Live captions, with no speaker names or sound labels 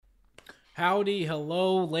Howdy,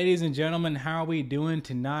 hello, ladies and gentlemen. How are we doing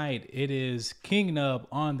tonight? It is Kingknub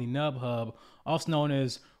on the Nub Hub, also known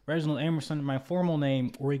as Reginald Amerson, my formal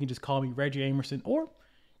name, or you can just call me Reggie Amerson, or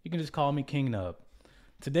you can just call me Kingknub.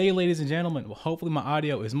 Today, ladies and gentlemen, well, hopefully my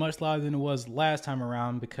audio is much louder than it was last time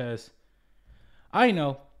around because I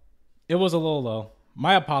know it was a little low.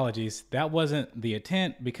 My apologies. That wasn't the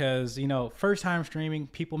intent because, first time streaming,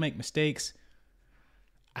 people make mistakes.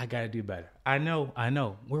 I gotta do better. I know.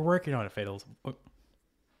 We're working on it, Fatals.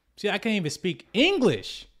 See, I can't even speak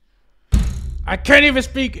English. I can't even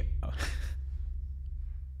speak.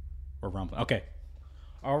 We're rumbling. Okay.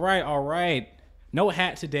 All right. No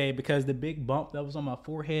hat today because the big bump that was on my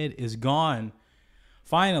forehead is gone.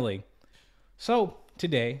 Finally. So,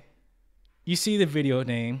 today, you see the video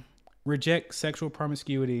name Reject Sexual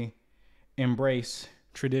Promiscuity, Embrace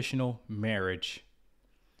Traditional Marriage.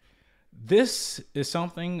 This is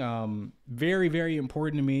something very, very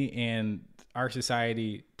important to me and our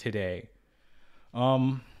society today.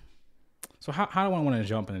 So how do I want to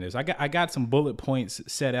jump into this? I got some bullet points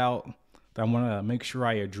set out that I want to make sure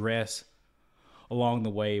I address along the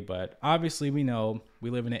way. But obviously, we know we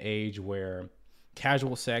live in an age where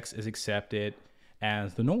casual sex is accepted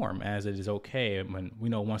as the norm, as it is okay. And when we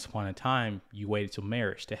know once upon a time you waited till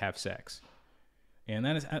marriage to have sex, and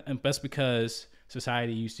that's because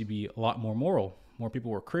society used to be a lot more moral. More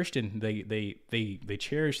people were Christian. They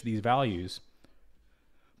cherished these values.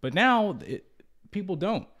 But now people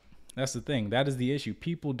don't. That's the thing. That is the issue.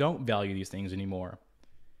 People don't value these things anymore.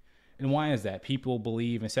 And why is that? People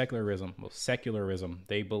believe in secularism. Well, secularism.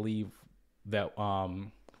 They believe that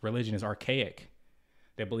religion is archaic.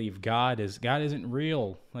 They believe God isn't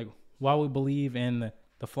real. Like, why would we believe in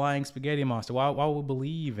the flying spaghetti monster? Why would we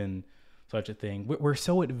believe in such a thing? We're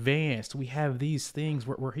so advanced. We have these things.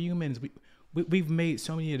 We're humans. We've made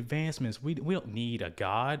so many advancements. We don't need a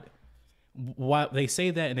God. Why they say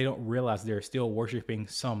that and they don't realize they're still worshiping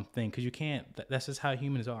something, because you can't. That's just how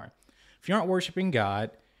humans are. If you aren't worshiping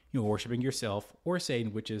God, you're worshiping yourself or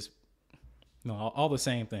Satan, which is all the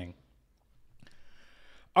same thing.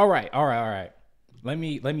 All right. Let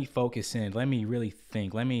me focus in. Let me really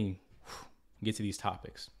think. Let me get to these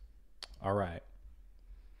topics. All right.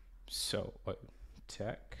 So,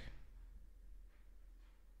 tech.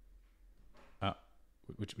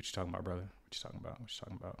 What you talking about, brother? What you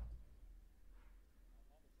talking about?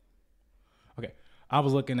 Okay, I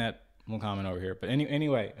was looking at one comment over here, but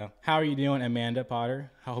anyway, how are you doing, Amanda Potter?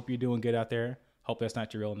 I hope you're doing good out there. Hope that's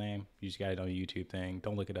not your real name. You just got it on a YouTube thing.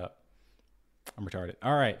 Don't look it up. I'm retarded.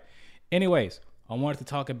 All right. Anyways, I wanted to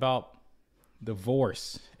talk about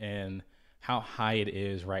divorce and how high it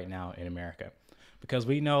is right now in America, because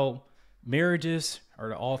we know marriages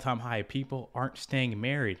are at all-time high. People aren't staying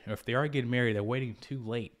married. If they are getting married, they're waiting too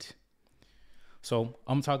late. So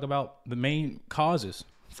I'm going to talk about the main causes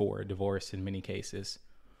for divorce in many cases.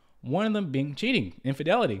 One of them being cheating,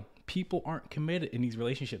 infidelity. People aren't committed in these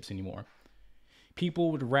relationships anymore.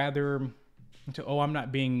 People would rather, I'm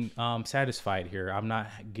not being satisfied here. I'm not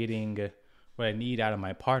getting what I need out of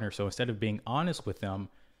my partner. So instead of being honest with them,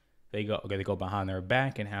 they go behind their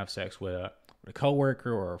back and have sex with a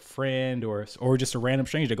coworker or a friend or just a random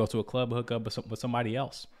stranger to go to a club, hook up with somebody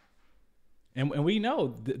else. And we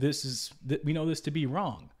know we know this to be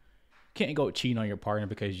wrong. Can't go cheating on your partner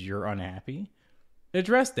because you're unhappy.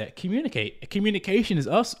 Address that. Communicate. Communication is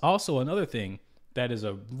also another thing that is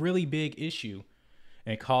a really big issue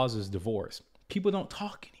and causes divorce. People don't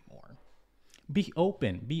talk anymore. Be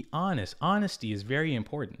open. Be honest. Honesty is very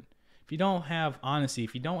important. If you don't have honesty,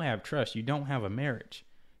 if you don't have trust, you don't have a marriage.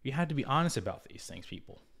 You have to be honest about these things,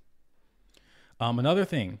 people. Another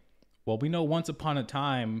thing. Well, we know once upon a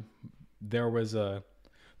time there was the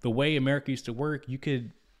way America used to work.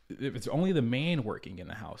 It's only the man working in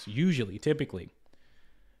the house, typically.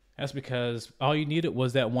 That's because all you needed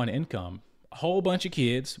was that one income. A whole bunch of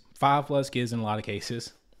kids, 5+ kids in a lot of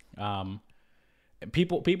cases.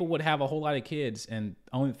 People would have a whole lot of kids, and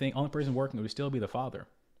only person working would still be the father.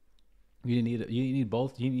 You didn't need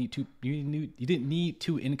both. You didn't need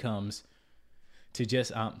two incomes to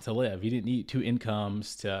just to live. You didn't need two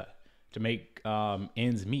incomes to make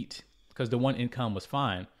ends meet, because the one income was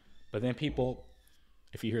fine. But then people,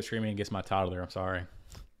 if you hear screaming against my toddler, I'm sorry.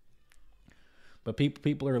 But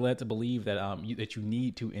people are led to believe that that you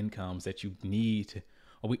need two incomes, that you need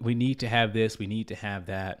we need to have this, we need to have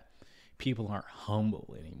that. People aren't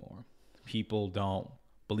humble anymore. People don't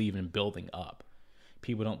believe in building up.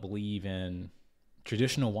 People don't believe in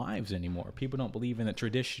traditional wives anymore. People don't believe in a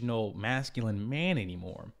traditional masculine man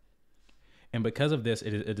anymore. And because of this,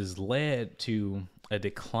 it has led to a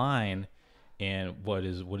decline in what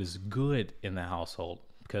is good in the household,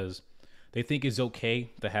 because They think it's okay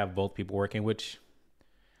to have both people working, which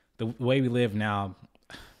the way we live now,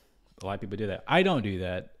 a lot of people do that. I don't do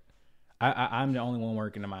that. I'm the only one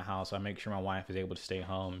working in my house. So I make sure my wife is able to stay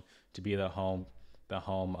home, to be the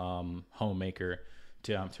homemaker,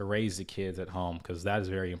 to raise the kids at home, because that is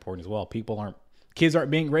very important as well. Kids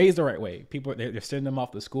aren't being raised the right way. They're sending them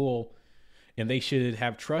off to school, and they should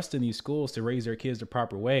have trust in these schools to raise their kids the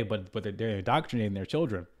proper way, but they're indoctrinating their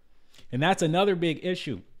children. And that's another big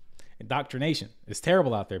issue. Indoctrination. It's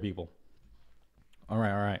terrible out there, people. All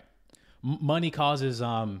right. Money causes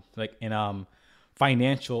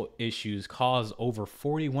financial issues cause over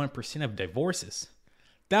 41% of divorces.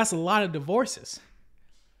 That's a lot of divorces.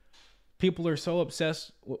 People are so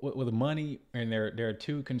obsessed with money, and they're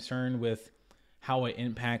too concerned with how it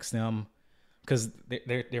impacts them, because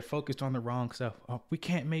they're focused on the wrong stuff. Oh, we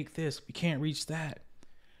can't make this. We can't reach that.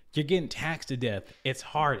 You're getting taxed to death. It's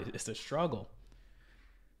hard. It's a struggle.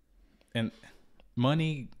 And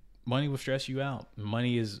money will stress you out.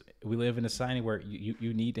 We live in a society where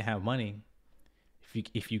you need to have money.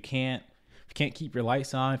 If you can't keep your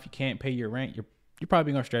lights on, if you can't pay your rent, you're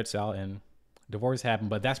probably gonna stress out and divorce happen.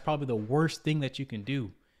 But that's probably the worst thing that you can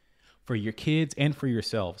do for your kids and for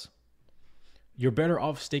yourselves. You're better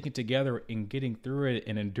off sticking together and getting through it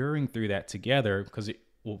and enduring through that together, because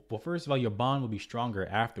first of all, your bond will be stronger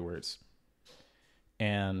afterwards,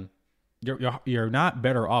 and you're not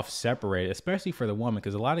better off separated, especially for the woman,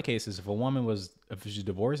 because a lot of cases, if she's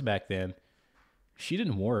divorced back then, she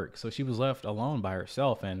didn't work, so she was left alone by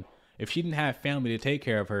herself, and if she didn't have family to take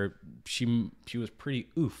care of her, she was pretty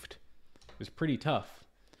oofed. It was pretty tough.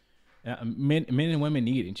 Men and women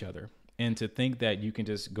need each other, and to think that you can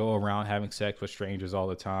just go around having sex with strangers all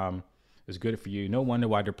the time is good for you. No wonder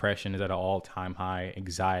why depression is at an all-time high.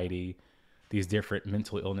 Anxiety, these different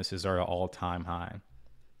mental illnesses are at an all-time high.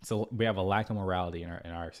 So we have a lack of morality in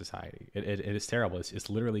our society. It is terrible. It's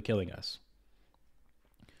literally killing us.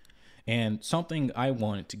 And something I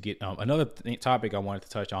wanted to get, another topic I wanted to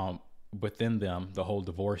touch on within the whole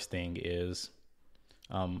divorce thing is,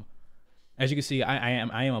 as you can see, I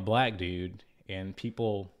am a black dude, and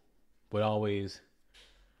people would always,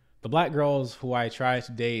 the black girls who I tried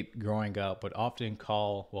to date growing up would often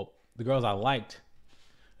the girls I liked,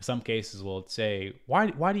 in some cases will say,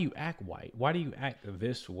 why do you act white? Why do you act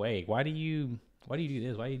this way? Why do you do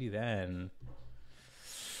this? Why do you do that? And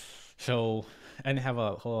so I didn't have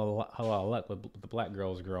a whole lot of luck with the black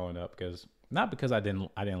girls growing up, not because I didn't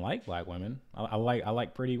like black women. I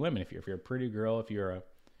like pretty women. If you're a pretty girl, if you're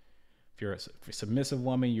a submissive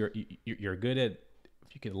woman, you're good at,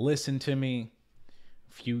 if you can listen to me,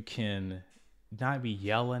 if you can not be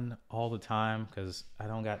yelling all the time, because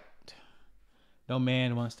no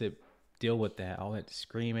man wants to deal with that, all that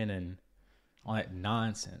screaming and all that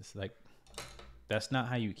nonsense. Like, that's not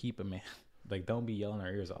how you keep a man. Like, don't be yelling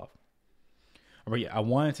our ears off. But yeah, I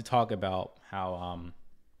wanted to talk about how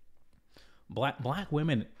black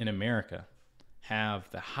women in America have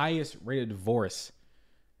the highest rate of divorce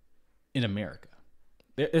in America.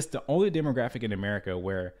 It's the only demographic in America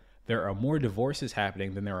where there are more divorces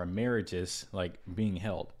happening than there are marriages like being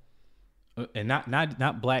held. And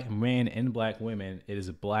not black men and black women. It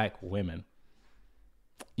is black women.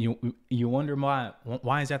 You wonder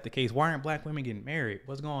why is that the case? Why aren't black women getting married?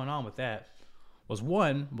 What's going on with that? Was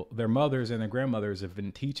one, their mothers and their grandmothers have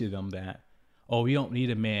been teaching them that, oh, you don't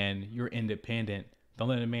need a man. You're independent. Don't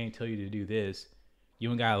let a man tell you to do this. You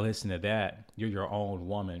ain't gotta listen to that. You're your own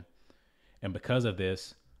woman. And because of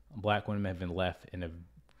this, black women have been left in a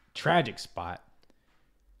tragic spot.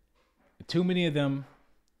 Too many of them,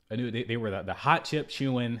 I knew they were the hot chip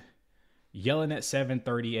chewing, yelling at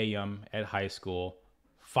 7:30 a.m. at high school,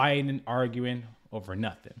 fighting and arguing over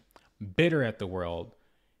nothing, bitter at the world,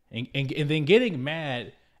 and then getting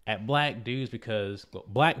mad at black dudes because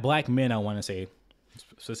black men, I want to say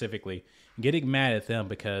specifically, getting mad at them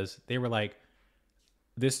because they were like,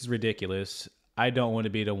 this is ridiculous. I don't want to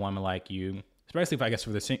be the woman like you, especially if I guess for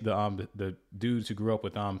the dudes who grew up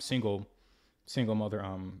with single mother.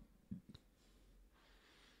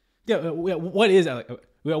 What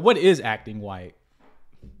is acting white?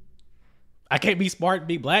 I can't be smart and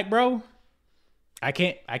be black, bro. I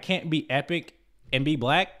can't be epic and be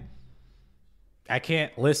black. I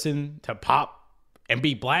can't listen to pop and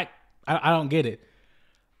be black. I don't get it.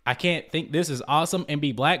 I can't think this is awesome and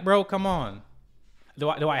be black, bro. Come on. Do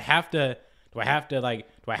I have to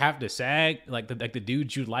sag like the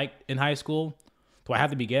dudes you liked in high school? Do I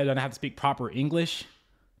have to be gay? Do I have to speak proper English?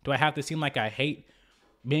 Do I have to seem like I hate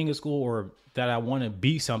being in school, or that I want to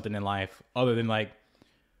be something in life other than like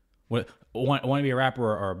what want to be a rapper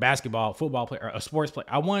or a basketball, football player, or a sports player.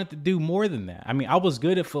 I wanted to do more than that. I mean, I was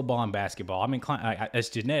good at football and basketball. I mean, it's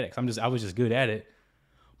genetics. I was just good at it,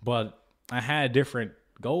 but I had different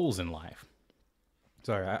goals in life.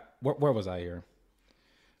 Sorry, where was I here?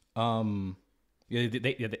 Yeah,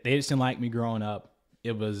 they just didn't like me growing up.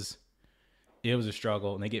 It was a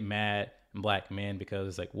struggle, and they get mad at black men because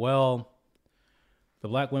it's like, well, the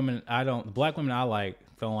black women I like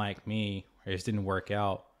don't like me. It just didn't work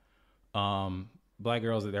out. Black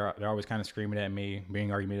girls, they're always kind of screaming at me,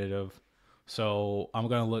 being argumentative. So I'm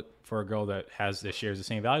gonna look for a girl that shares the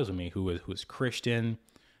same values with me, who is Christian,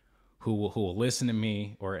 who will listen to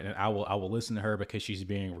me, and I will listen to her because she's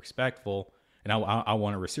being respectful, and I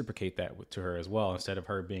want to reciprocate that to her as well, instead of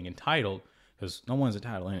her being entitled, because no one's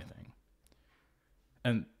entitled to anything.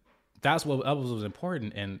 And that was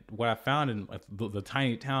important. And what I found in the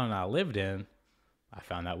tiny town I lived in, I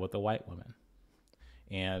found that with the white women.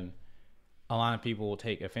 And a lot of people will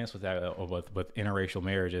take offense with that, with interracial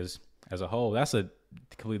marriages as a whole. That's a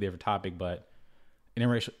completely different topic, but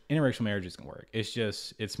interracial marriages can work.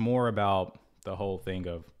 It's more about the whole thing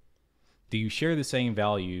of, do you share the same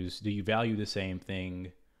values? Do you value the same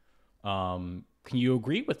thing? Can you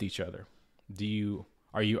agree with each other?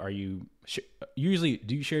 Usually,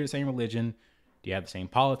 do you share the same religion? Do you have the same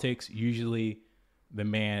politics? Usually the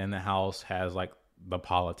man in the house has like the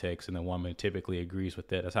politics, and the woman typically agrees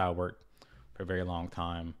with it. That's how it worked for a very long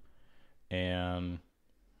time. And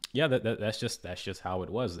yeah, that's just how it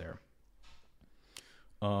was there.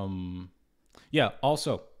 I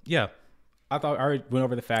thought I already went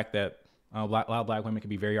over the fact that a lot of black women can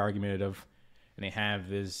be very argumentative, and they have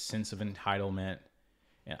this sense of entitlement.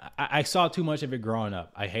 And I saw too much of it growing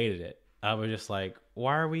up. I hated it. I was just like,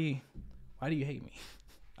 why do you hate me?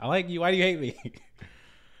 I like you. Why do you hate me?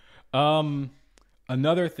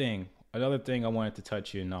 Another thing I wanted to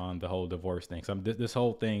touch in on the whole divorce thing. So this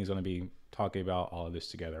whole thing is going to be talking about all of this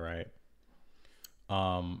together, right?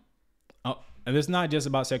 And it's not just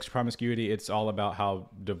about sexual promiscuity. It's all about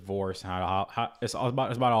how divorce, how it's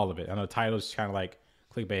about all of it. I know the title is kind of like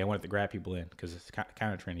clickbait. I wanted to grab people in because it's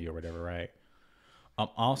kind of trendy or whatever, right?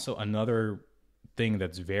 Also, another thing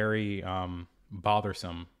that's very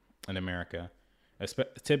bothersome in America,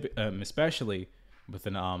 especially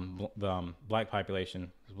within the black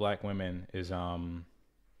population, black women, is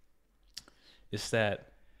that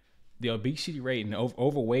the obesity rate and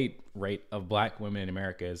overweight rate of black women in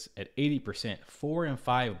America is at 80%. 4 in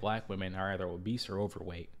 5 black women are either obese or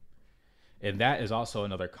overweight. And that is also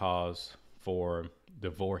another cause for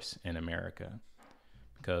divorce in America.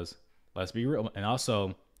 Because let's be real. And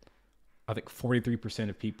also, I think 43%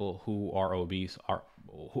 of people who are obese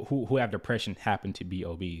who have depression happen to be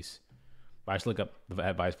obese. But I just look up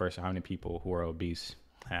the vice versa, how many people who are obese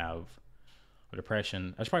have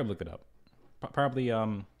depression. I should probably look it up. Probably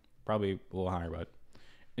a little higher, but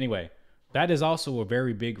anyway, that is also a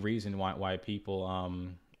very big reason why people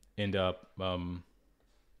end up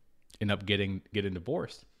getting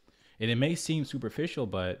divorced. And it may seem superficial,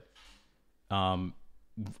 but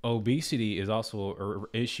obesity is also an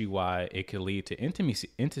issue why it could lead to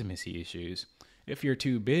intimacy issues. If you're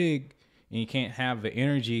too big and you can't have the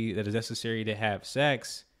energy that is necessary to have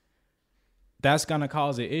sex, that's gonna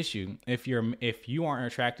cause an issue. If you aren't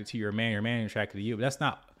attracted to your man is attracted to you, but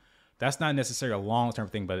that's not necessarily a long-term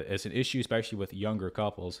thing, but it's an issue, especially with younger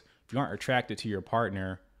couples. If you aren't attracted to your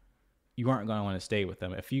partner, you aren't going to want to stay with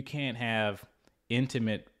them. If you can't have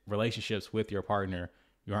intimate relationships with your partner,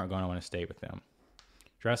 you aren't going to want to stay with them.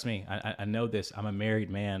 Trust me, I know this. I'm a married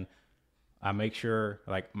man. I make sure,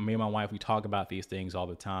 like, me and my wife, we talk about these things all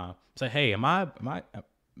the time. Say, hey, it's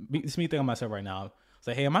me thinking of myself right now.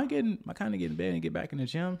 Say, hey, am I kind of getting in bed and get back in the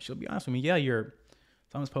gym? She'll be honest with me. Yeah,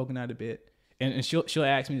 someone's poking out a bit. And she'll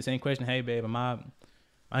ask me the same question. Hey, babe, am I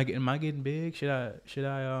getting big? Should I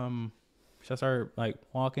start like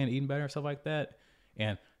walking, eating better, stuff like that?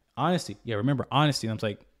 And honesty, remember honesty. And I'm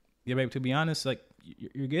like, yeah, babe, to be honest, like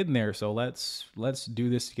you're getting there. So let's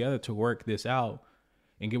do this together to work this out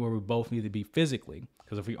and get where we both need to be physically.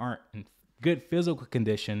 Because if we aren't in good physical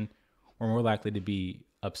condition, we're more likely to be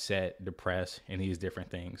upset, depressed, and these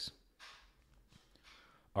different things.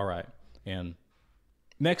 All right, and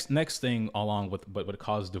Next thing along with what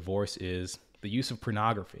causes divorce is the use of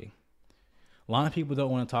pornography. A lot of people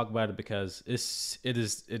don't want to talk about it because it's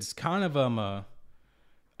kind of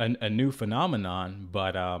a new phenomenon,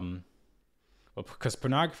 but because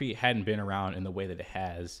pornography hadn't been around in the way that it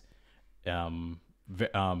has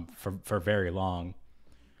for very long.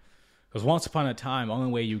 Because once upon a time, the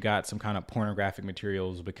only way you got some kind of pornographic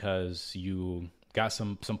materials because you got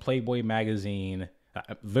some Playboy magazine,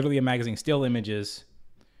 literally a magazine, still images.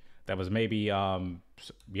 that was maybe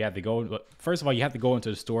you had to go. First of all, you have to go into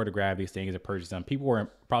the store to grab these things and purchase them. People were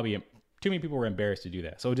probably too many people were embarrassed to do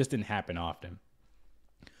that, so it just didn't happen often.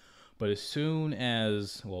 But as soon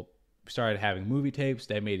as we started having movie tapes,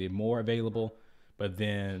 that made it more available. But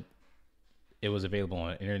then it was available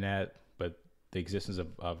on the internet. But the existence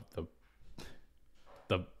of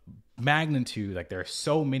the magnitude, like there are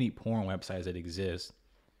so many porn websites that exist.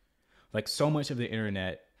 Like so much of the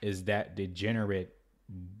internet is that degenerate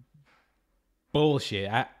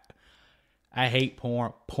bullshit. I hate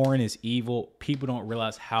porn. Porn is evil. People don't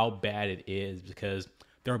realize how bad it is because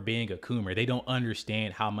they're being a coomer. They don't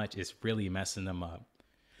understand how much it's really messing them up.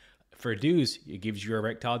 For dudes, it gives you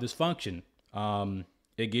erectile dysfunction.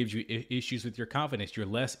 It gives you issues with your confidence. You're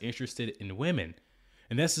less interested in women.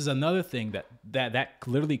 And this is another thing that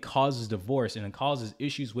literally causes divorce and it causes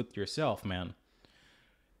issues with yourself, man.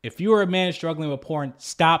 If you are a man struggling with porn,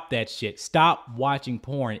 stop that shit. Stop watching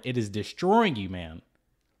porn. It is destroying you, man.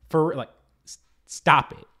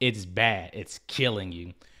 Stop it. It's bad. It's killing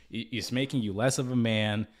you. It's making you less of a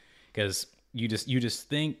man because you just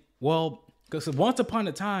think, well, because once upon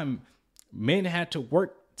a time, men had to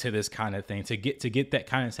work to this kind of thing to get that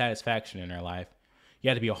kind of satisfaction in their life. You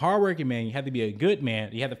had to be a hardworking man. You had to be a good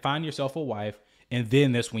man. You had to find yourself a wife. And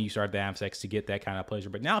then that's when you start to have sex to get that kind of pleasure.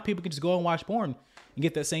 But now people can just go and watch porn and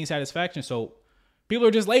get that same satisfaction. So people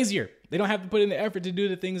are just lazier. They don't have to put in the effort to do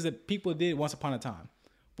the things that people did once upon a time.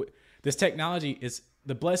 But this technology is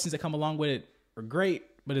the blessings that come along with it are great,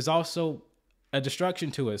 but it's also a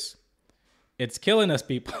destruction to us. It's killing us,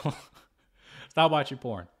 people. Stop watching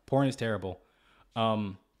porn. Porn is terrible.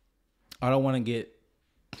 I don't want to get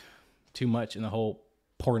too much in the whole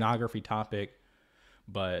pornography topic,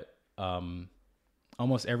 but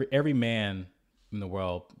almost every man in the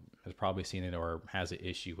world has probably seen it or has an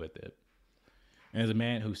issue with it. And as a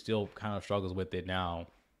man who still kind of struggles with it now,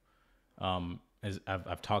 as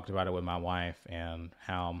I've talked about it with my wife and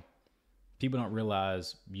how people don't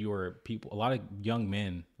realize a lot of young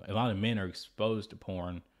men, a lot of men are exposed to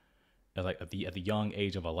porn at the young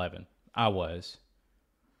age of 11. I was.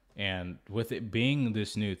 And with it being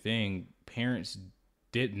this new thing, parents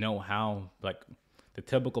didn't know how, like the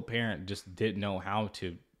typical parent just didn't know how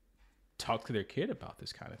to talk to their kid about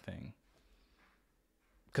this kind of thing.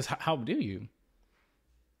 Because how do you?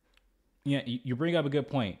 Yeah, you bring up a good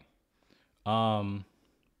point.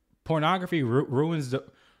 Pornography ruins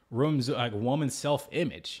like a woman's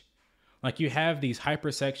self-image. Like you have these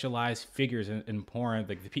hypersexualized figures in porn,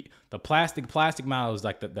 like the plastic models,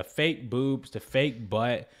 like the fake boobs, the fake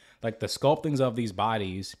butt, like the sculptings of these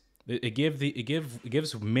bodies. It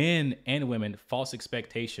gives men and women false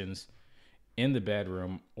expectations in the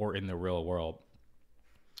bedroom or in the real world.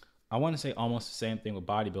 I want to say almost the same thing with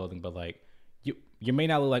bodybuilding, but like you may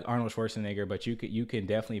not look like Arnold Schwarzenegger, but you can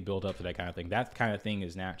definitely build up to that kind of thing. That kind of thing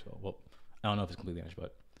is natural. Well, I don't know if it's completely natural,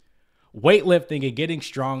 but weightlifting and getting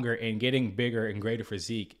stronger and getting bigger and greater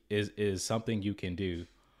physique is something you can do.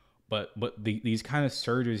 But these kind of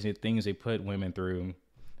surgeries and things they put women through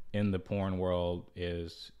in the porn world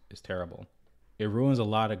is terrible. It ruins a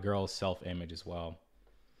lot of girls' self-image as well,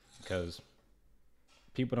 because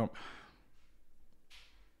people don't.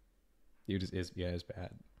 It's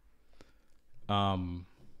bad. A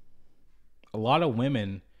lot of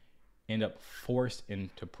women end up forced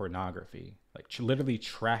into pornography, like literally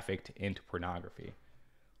trafficked into pornography.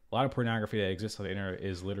 A lot of pornography that exists on the internet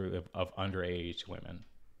is literally of underage women.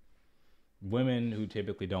 Women who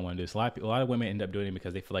typically don't want to do this. A lot of women end up doing it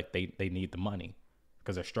because they feel like they need the money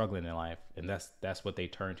because they're struggling in life, and that's what they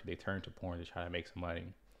turn to. They turn to porn to try to make some money,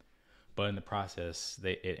 but in the process,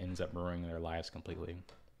 it ends up ruining their lives completely.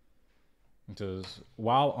 Because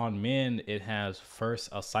while on men it has first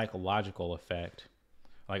a psychological effect,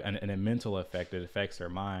 like and a mental effect, it affects their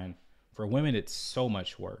mind. For women, it's so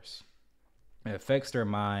much worse. It affects their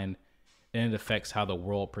mind, and it affects how the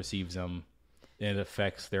world perceives them, and it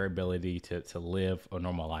affects their ability to live a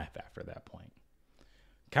normal life after that point.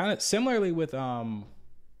 Kind of similarly with Lena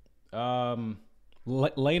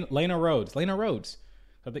Rhodes. Lena Rhodes.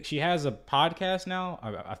 I think she has a podcast now.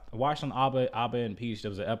 I watched on Abba and Peach. There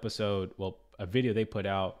was an episode, a video they put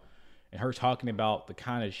out, and her talking about the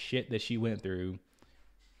kind of shit that she went through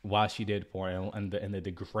while she did porn and the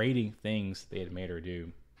degrading things they had made her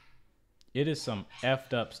do. It is some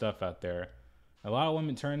effed up stuff out there. A lot of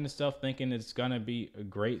women turn this stuff thinking it's gonna be a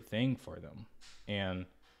great thing for them, and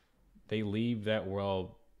they leave that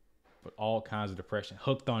world with all kinds of depression,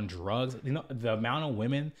 hooked on drugs. You know, the amount of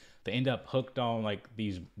women that end up hooked on like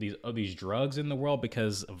these drugs in the world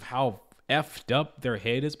because of how effed up their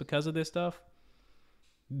head is because of this stuff.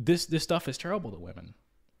 This stuff is terrible to women.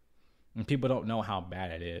 And people don't know how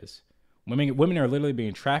bad it is. Women are literally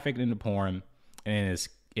being trafficked into porn, and it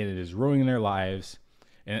is ruining their lives,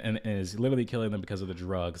 and it is literally killing them because of the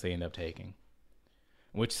drugs they end up taking.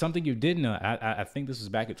 Which is something you did know. I think this was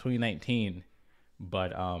back in 2019,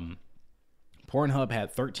 but Pornhub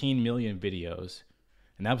had 13 million videos,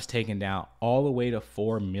 and that was taken down all the way to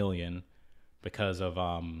 4 million because of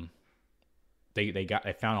they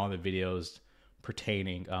found all the videos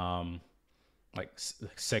pertaining like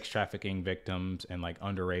sex trafficking victims and like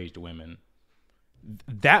underage women.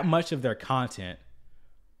 That much of their content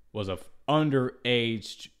was of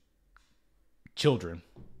underage children.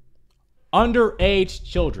 Underage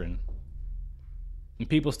children. And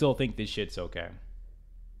people still think this shit's okay.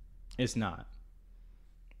 It's not.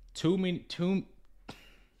 Too much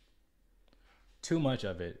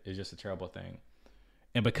of it is just a terrible thing.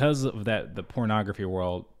 And because of that, the pornography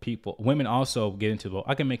world, women also get into,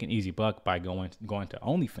 I can make an easy buck by going to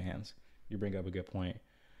OnlyFans. You bring up a good point.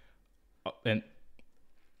 And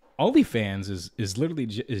OnlyFans is literally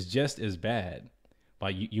just as bad.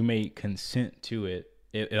 Like you may consent to it.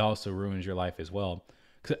 It also ruins your life as well.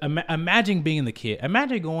 Cause imagine being the kid.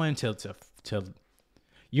 Imagine going to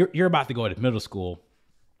you're about to go to middle school,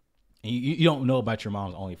 and you don't know about your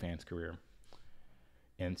mom's OnlyFans career.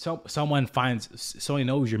 And so someone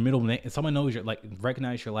knows your middle name, and someone knows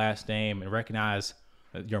recognize your last name and recognize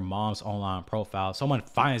your mom's online profile. Someone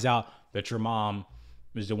finds out that your mom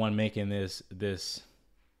is the one making this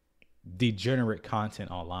degenerate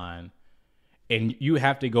content online, and you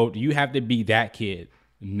have to be that kid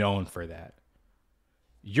known for that.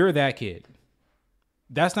 You're that kid.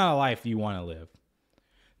 That's not a life you want to live.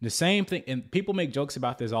 The same thing, and people make jokes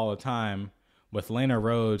about this all the time with Lena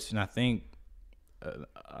Rhodes, and I think there's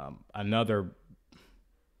another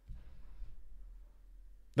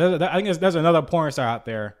porn star out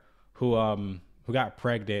there who got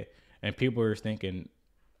pregnant, and people are thinking,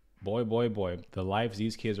 boy, the lives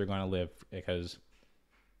these kids are going to live, because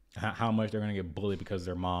how much they're going to get bullied because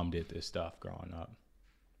their mom did this stuff growing up.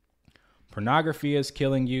 Pornography is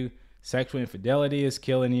killing you. Sexual infidelity is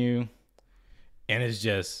killing you. And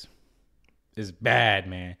it's bad,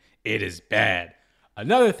 man. It is bad.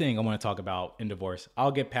 Another thing I want to talk about in divorce,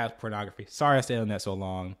 I'll get past pornography. Sorry I stayed on that so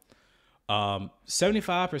long.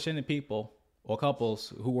 75% of people or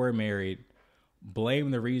couples who were married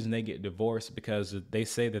blame the reason they get divorced because they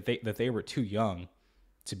say that they were too young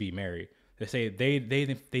to be married. They say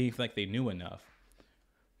they feel like they knew enough.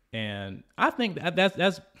 And I think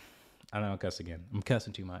that's I don't know, cuss again. I'm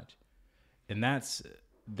cussing too much. And that's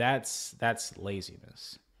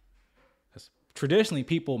laziness. Traditionally,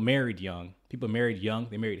 people married young.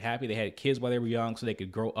 They married happy. They had kids while they were young so they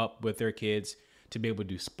could grow up with their kids, to be able to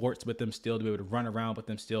do sports with them still, to be able to run around with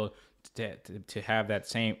them still, to have that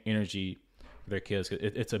same energy for their kids.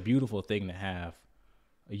 It's a beautiful thing to have.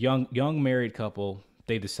 A young married couple,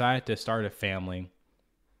 they decide to start a family,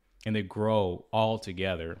 and they grow all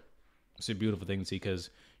together. It's a beautiful thing to see, because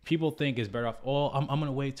people think it's better off, I'm going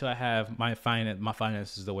to wait till I have my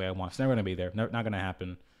finances the way I want. It's never going to be there. Not going to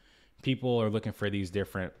happen. People are looking for these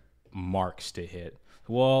different marks to hit.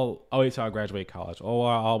 Well, I'll wait till I graduate college.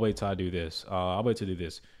 I'll wait till I do this. I'll wait to do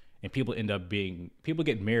this. And people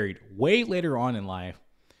get married way later on in life,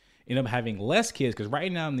 end up having less kids. Because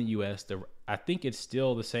right now in the U.S., I think it's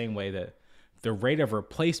still the same way that the rate of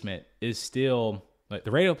replacement is still, like, the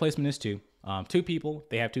rate of replacement is 2. 2 people,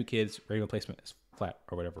 they have 2 kids, rate of replacement is flat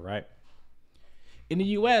or whatever, right? In the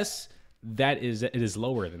U.S., it is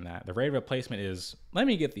lower than that. The rate of replacement is, let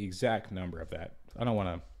me get the exact number of that. I don't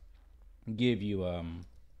want to give you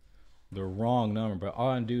the wrong number, but all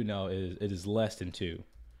I do know is it is less than 2.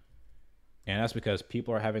 And that's because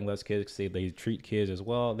people are having less kids. They treat kids as,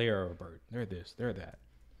 well, they are a burden. They're this, they're that.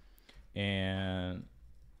 And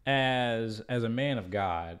as a man of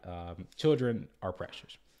God, children are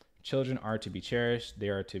precious. Children are to be cherished.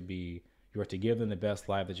 You are to give them the best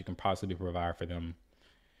life that you can possibly provide for them.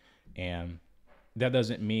 And that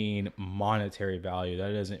doesn't mean monetary value.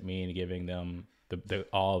 That doesn't mean giving them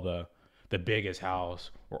all the biggest house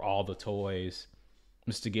or all the toys.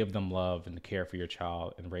 Just to give them love and to care for your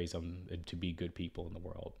child and raise them to be good people in the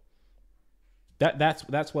world.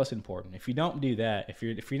 That's what's important. If you don't do that, if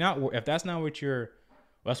that's not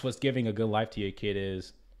that's what's giving a good life to your kid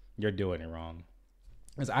is, you're doing it wrong.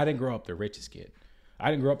 Because I didn't grow up the richest kid. I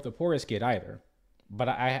didn't grow up the poorest kid either. But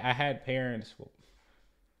I had parents. Well,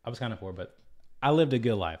 I was kind of poor, but I lived a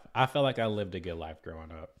good life. I felt like I lived a good life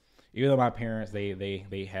growing up. Even though my parents,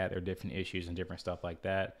 they had their different issues and different stuff like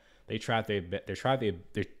that. They tried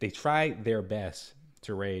their best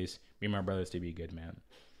to raise me and my brothers to be good men.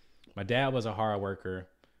 My dad was a hard worker,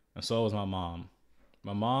 and so was my mom.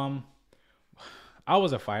 My mom, I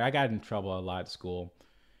was a fighter. I got in trouble a lot at school,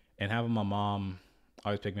 and having my mom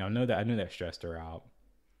always pick me up. I knew that stressed her out.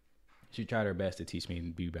 She tried her best to teach me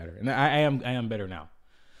to be better, and I am better now.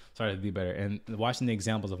 Started to do better, and watching the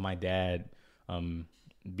examples of my dad,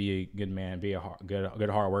 be a good man, be a good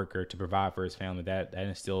hard worker to provide for his family. That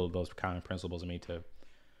instilled those kind of principles in me to,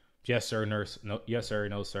 yes sir, nurse, no, yes sir,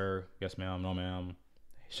 no sir, yes ma'am, no ma'am,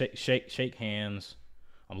 shake hands,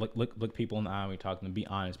 look people in the eye when we talk to them, be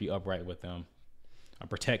honest, be upright with them,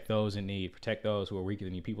 protect those in need, protect those who are weaker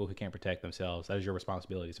than you, people who can't protect themselves. That is your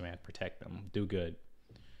responsibility, man. Protect them, do good.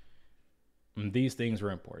 And these things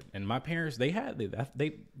were important. And my parents, they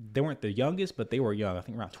weren't the youngest, but they were young. I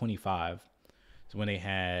think around 25 is when they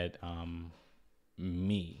had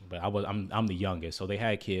me. But I'm the youngest, so they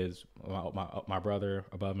had kids. My brother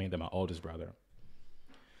above me, then my oldest brother.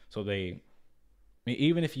 So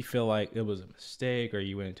even if you feel like it was a mistake or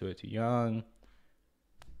you went into it too young,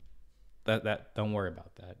 that don't worry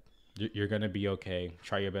about that. You're gonna be okay.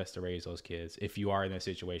 Try your best to raise those kids. If you are in that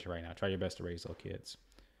situation right now, try your best to raise those kids.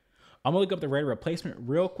 I'm gonna look up the rate of replacement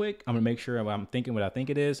real quick. I'm gonna make sure I'm thinking what I think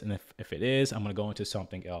it is, and if it is, I'm gonna go into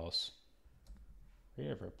something else. Rate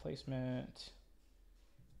of replacement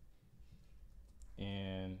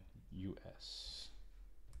in US.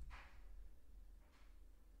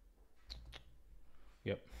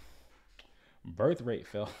 Yep. Birth rate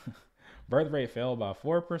fell. Birth rate fell by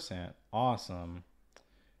 4%. Awesome.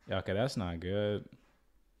 Yeah, okay, that's not good.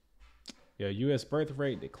 Yeah, US birth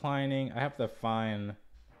rate declining. I have to find.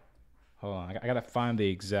 Hold on, I gotta find the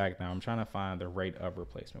exact now. I'm trying to find the rate of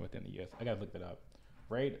replacement within the US. I gotta look that up.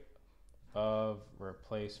 Rate of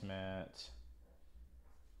replacement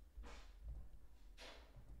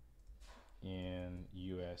in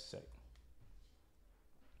USA.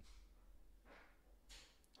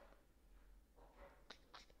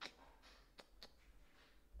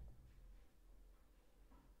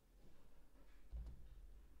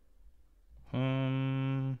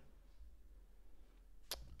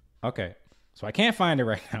 Okay, so I can't find it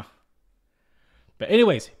right now. But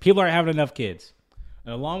anyways, people aren't having enough kids.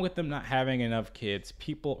 And along with them not having enough kids,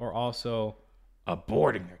 people are also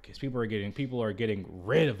aborting their kids. People are getting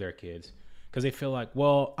rid of their kids because they feel like,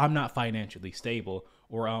 well, I'm not financially stable,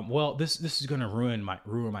 or well, this is gonna ruin my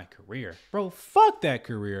career. Bro, fuck that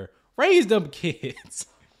career. Raise them kids.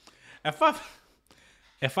 If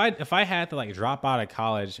I had to like drop out of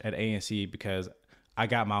college at A&C because I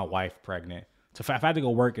got my wife pregnant, so if I had to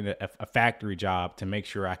go work in a factory job to make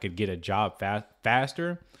sure I could get a job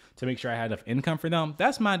faster, to make sure I had enough income for them,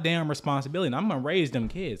 that's my damn responsibility. And I'm going to raise them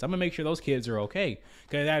kids. I'm going to make sure those kids are okay,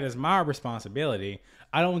 because that is my responsibility.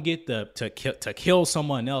 I don't get to kill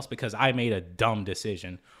someone else because I made a dumb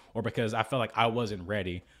decision or because I felt like I wasn't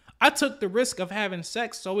ready. I took the risk of having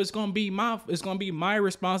sex, so it's going to be my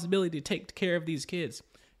responsibility to take care of these kids.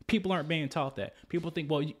 People aren't being taught that. People think,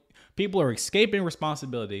 well, people are escaping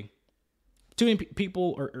responsibility. Too many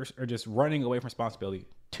people are just running away from responsibility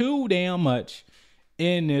too damn much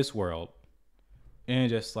in this world. And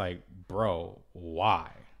just like, bro,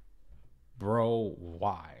 why? Bro,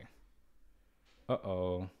 why?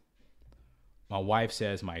 Uh-oh. My wife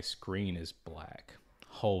says my screen is black.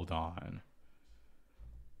 Hold on.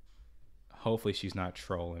 Hopefully she's not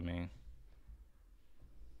trolling me.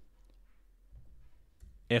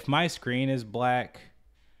 If my screen is black,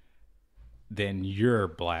 then you're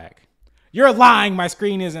black. You're lying. My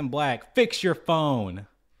screen isn't black. Fix your phone.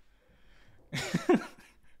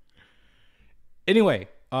 Anyway,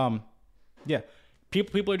 yeah.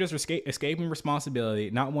 People are just escaping responsibility,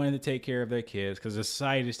 not wanting to take care of their kids because the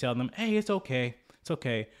society is telling them, hey, it's okay. It's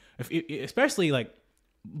okay. Especially like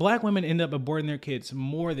black women end up aborting their kids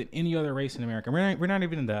more than any other race in America. We're not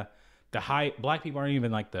even in the high. Black people aren't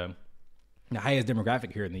even like the highest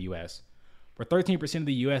demographic here in the U.S. We're 13% of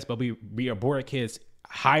the U.S., but we abort kids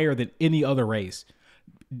higher than any other race.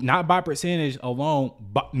 Not by percentage alone,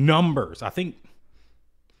 but numbers. I think,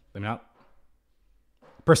 not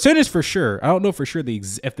percentage for sure. I don't know for sure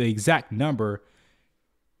if the exact number.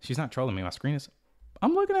 She's not trolling me. My screen is.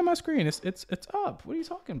 I'm looking at my screen. It's up. What are you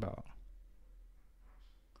talking about?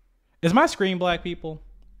 Is my screen black, people?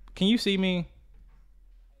 Can you see me?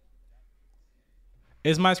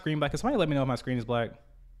 Is my screen black? Can somebody let me know if my screen is black?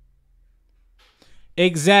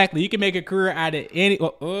 Exactly. You can make a career out of any. I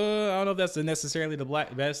don't know if that's necessarily the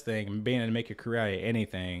best thing, being able to make a career out of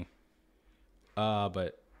anything.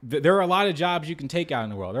 But there are a lot of jobs you can take out in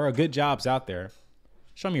the world. There are good jobs out there.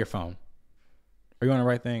 Show me your phone. Are you on the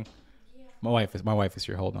right thing? Yeah. My wife is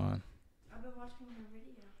here. Hold on. I've been watching your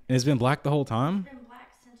video. And it's been black the whole time? It's been black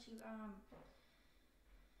since you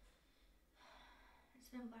It's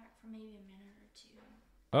been black for maybe a minute or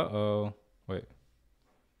two. Uh-oh. Wait.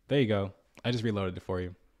 There you go. I just reloaded it for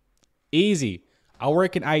you. Easy. I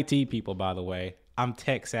work in IT, people, by the way. I'm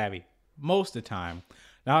tech savvy most of the time,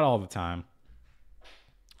 not all the time.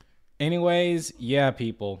 Anyways, yeah,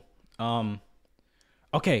 people.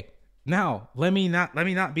 Okay. Now, let me not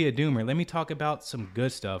be a doomer. Let me talk about some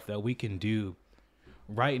good stuff that we can do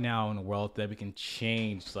right now in the world that we can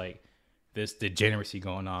change, like this degeneracy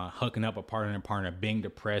going on, hooking up a partner and partner, being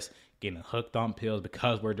depressed, getting hooked on pills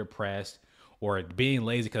because we're depressed, or being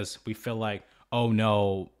lazy because we feel like, oh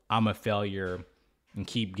no, I'm a failure, and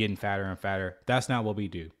keep getting fatter and fatter. That's not what we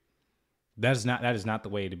do. That is not the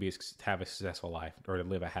way to have a successful life or to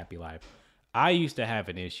live a happy life. I used to have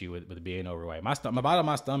an issue with being overweight. My bottom of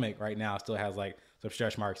my stomach right now still has like some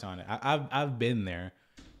stretch marks on it. I've been there,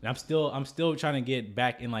 and I'm still trying to get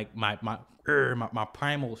back in like my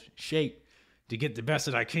primal shape to get the best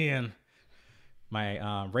that I can.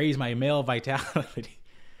 My raise my male vitality.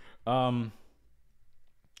 um,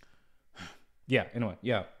 yeah. Anyway,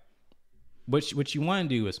 yeah. What you want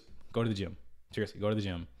to do is go to the gym. Seriously, go to the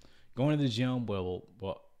gym. Going to the gym will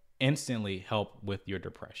instantly help with your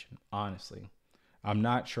depression. Honestly, I'm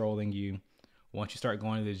not trolling you. Once you start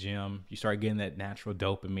going to the gym, you start getting that natural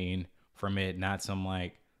dopamine from it, not some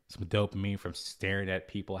dopamine from staring at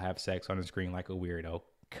people have sex on the screen like a weirdo.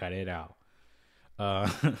 Cut it out. Uh,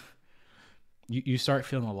 you start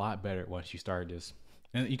feeling a lot better once you start this,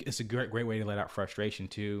 and it's a great way to let out frustration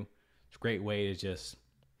too. It's a great way to just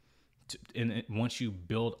and once you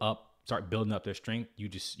start building up their strength, you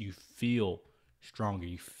feel stronger.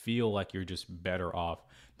 You feel like you're just better off.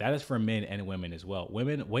 That is for men and women as well.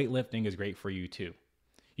 Women, weightlifting is great for you too.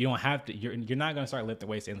 You don't have to. You're not gonna start lifting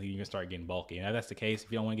weights until you're gonna start getting bulky. And if that's the case,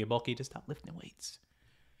 if you don't want to get bulky, just stop lifting weights.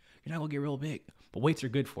 You're not gonna get real big, but weights are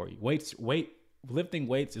good for you. Lifting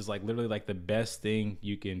weights is like literally like the best thing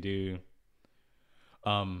you can do.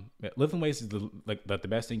 Lifting weights is the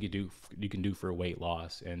best thing you can do for weight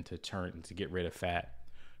loss and to get rid of fat.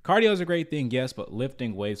 Cardio is a great thing, yes, but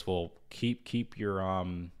lifting weights will keep your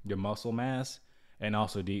muscle mass and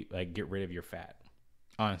also get rid of your fat.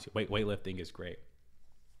 Honestly, weightlifting is great.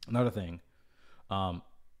 Another thing,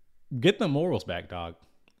 get the morals back, dog.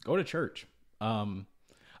 Go to church.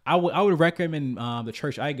 I would recommend the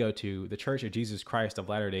church I go to, the Church of Jesus Christ of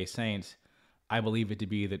Latter-day Saints. I believe it to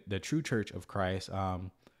be the true church of Christ.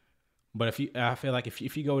 But I feel like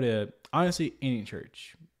if you go to, honestly, any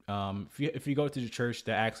church, if you go to the church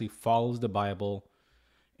that actually follows the Bible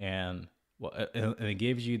and it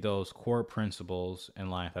gives you those core principles in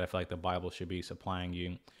life that I feel like the Bible should be supplying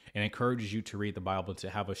you, and encourages you to read the Bible, to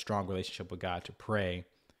have a strong relationship with God, to pray,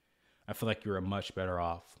 I feel like you're much better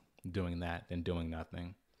off doing that than doing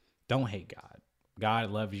nothing. Don't hate God. God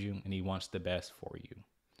loves you and he wants the best for you.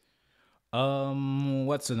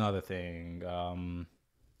 What's another thing?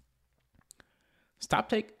 Stop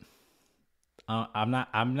take.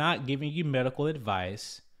 I'm not giving you medical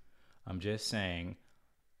advice. I'm just saying.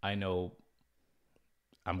 I know.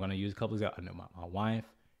 I'm gonna use a couple of examples. I know my wife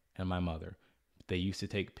and my mother. They used to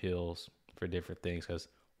take pills for different things because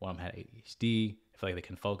one of them had ADHD. I feel like they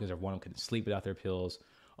couldn't focus, or one of them couldn't sleep without their pills.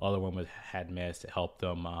 Other one had meds to help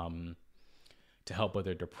them, to help with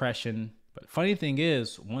their depression. But funny thing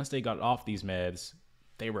is, once they got off these meds,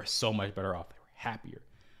 they were so much better off. They were happier,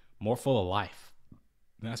 more full of life.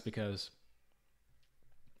 And that's because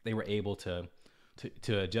they were able to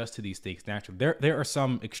adjust to these things naturally. There are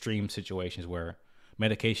some extreme situations where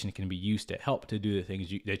medication can be used to help to do the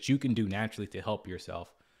things that you can do naturally to help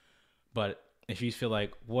yourself. But if you feel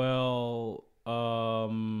like, well,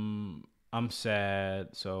 I'm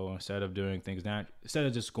sad, so instead of doing things instead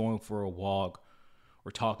of just going for a walk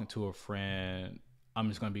or talking to a friend, I'm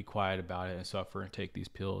just going to be quiet about it and suffer and take these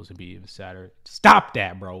pills and be even sadder. Stop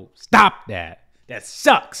that, bro. Stop that. That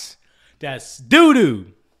sucks. That's doo-doo.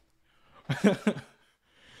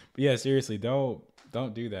 Yeah, seriously, don't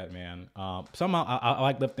do that, man. Somehow I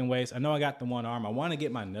like lifting weights. I know I got the one arm. I want to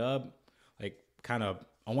get my nub, I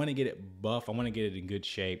want to get it buff. I want to get it in good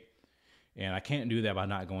shape. And I can't do that by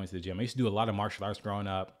not going to the gym. I used to do a lot of martial arts growing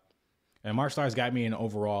up. And martial arts got me in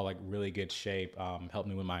overall really good shape. Helped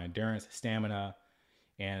me with my endurance, stamina.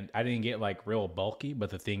 And I didn't get real bulky,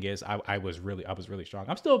 but the thing is I was really strong.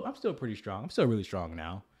 I'm still pretty strong. I'm still really strong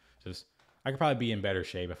now. Just I could probably be in better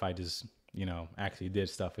shape if I just, actually did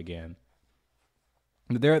stuff again.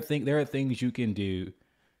 But there are things you can do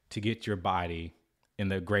to get your body in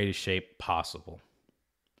the greatest shape possible.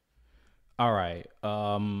 All right.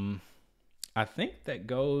 I think that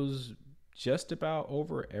goes just about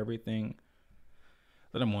over everything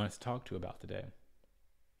that I wanted to talk to about today.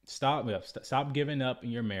 Stop giving up in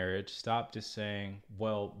your marriage. Stop just saying,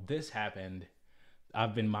 well, this happened.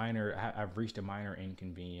 I've reached a minor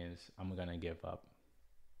inconvenience. I'm gonna give up.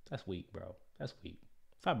 That's weak, bro. That's weak.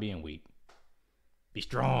 Stop being weak. Be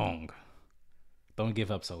strong. Don't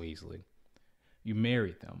give up so easily. You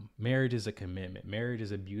married them. Marriage is a commitment. Marriage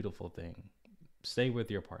is a beautiful thing. Stay with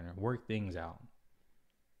your partner. Work things out.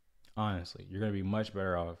 Honestly, you're gonna be much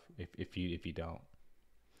better off if you don't.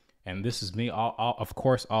 And this is me, of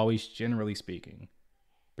course, always generally speaking.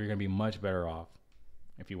 But you're gonna be much better off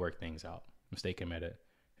if you work things out and stay committed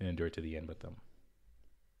and endure to the end with them.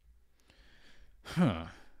 Huh.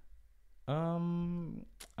 I'm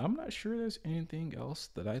not sure there's anything else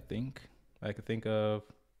that I could think of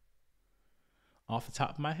off the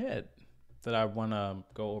top of my head that I want to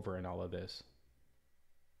go over in all of this.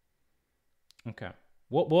 Okay.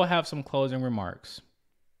 We'll have some closing remarks.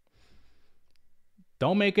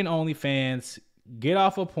 Don't make an OnlyFans. Get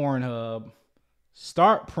off of Pornhub.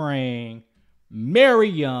 Start praying. Marry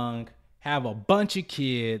young. Have a bunch of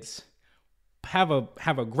kids. Have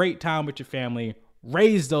a great time with your family.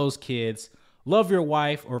 Raise those kids. Love your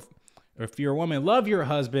wife, or if you're a woman, love your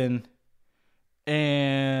husband.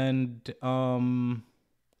 And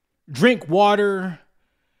drink water,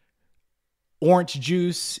 orange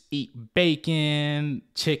juice, eat bacon,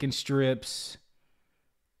 chicken strips,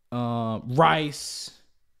 rice,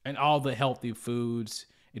 and all the healthy foods.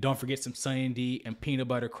 And don't forget some Sunny D and peanut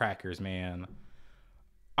butter crackers, man.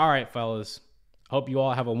 All right, fellas. Hope you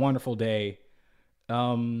all have a wonderful day.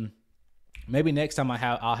 Maybe next time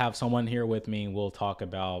I'll have someone here with me and we'll talk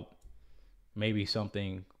about maybe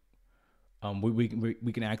something we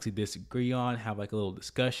can actually disagree on, have like a little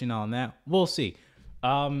discussion on that. We'll see.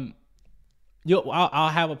 I'll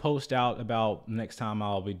have a post out about next time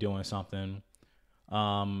I'll be doing something.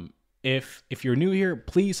 If you're new here,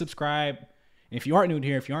 please subscribe. And if you aren't new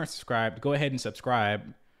here, if you aren't subscribed, go ahead and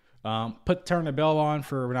subscribe. Turn the bell on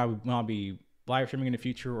for when I'll be live streaming in the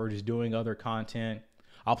future or just doing other content.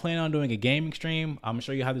 I'll plan on doing a gaming stream. I'm gonna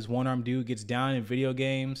show you how this one-armed dude gets down in video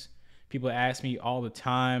games. People ask me all the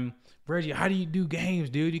time, Reggie, how do you do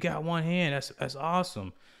games, dude? You got one hand. That's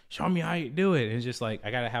awesome. Show me how you do it. And it's just like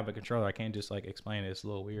I gotta have a controller. I can't just like explain it. It's a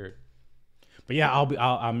little weird. But yeah,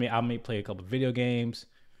 I may play a couple video games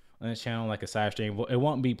on this channel, like a side stream. It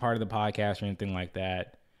won't be part of the podcast or anything like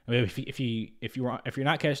that. I mean, if you're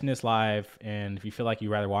not catching this live and if you feel like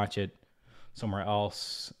you'd rather watch it somewhere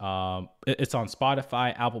else, it's on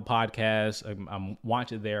Spotify, Apple Podcasts. I'm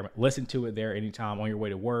watch it there. Listen to it there anytime on your way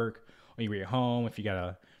to work, on your way home. If you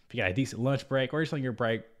got a decent lunch break or just on your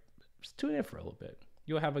break, just tune in for a little bit.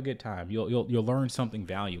 You'll have a good time. You'll learn something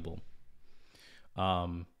valuable.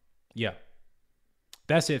 Yeah.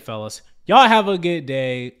 That's it, fellas. Y'all have a good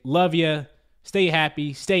day. Love ya. Stay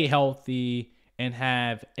happy, stay healthy, and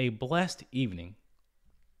have a blessed evening.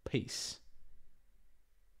 Peace.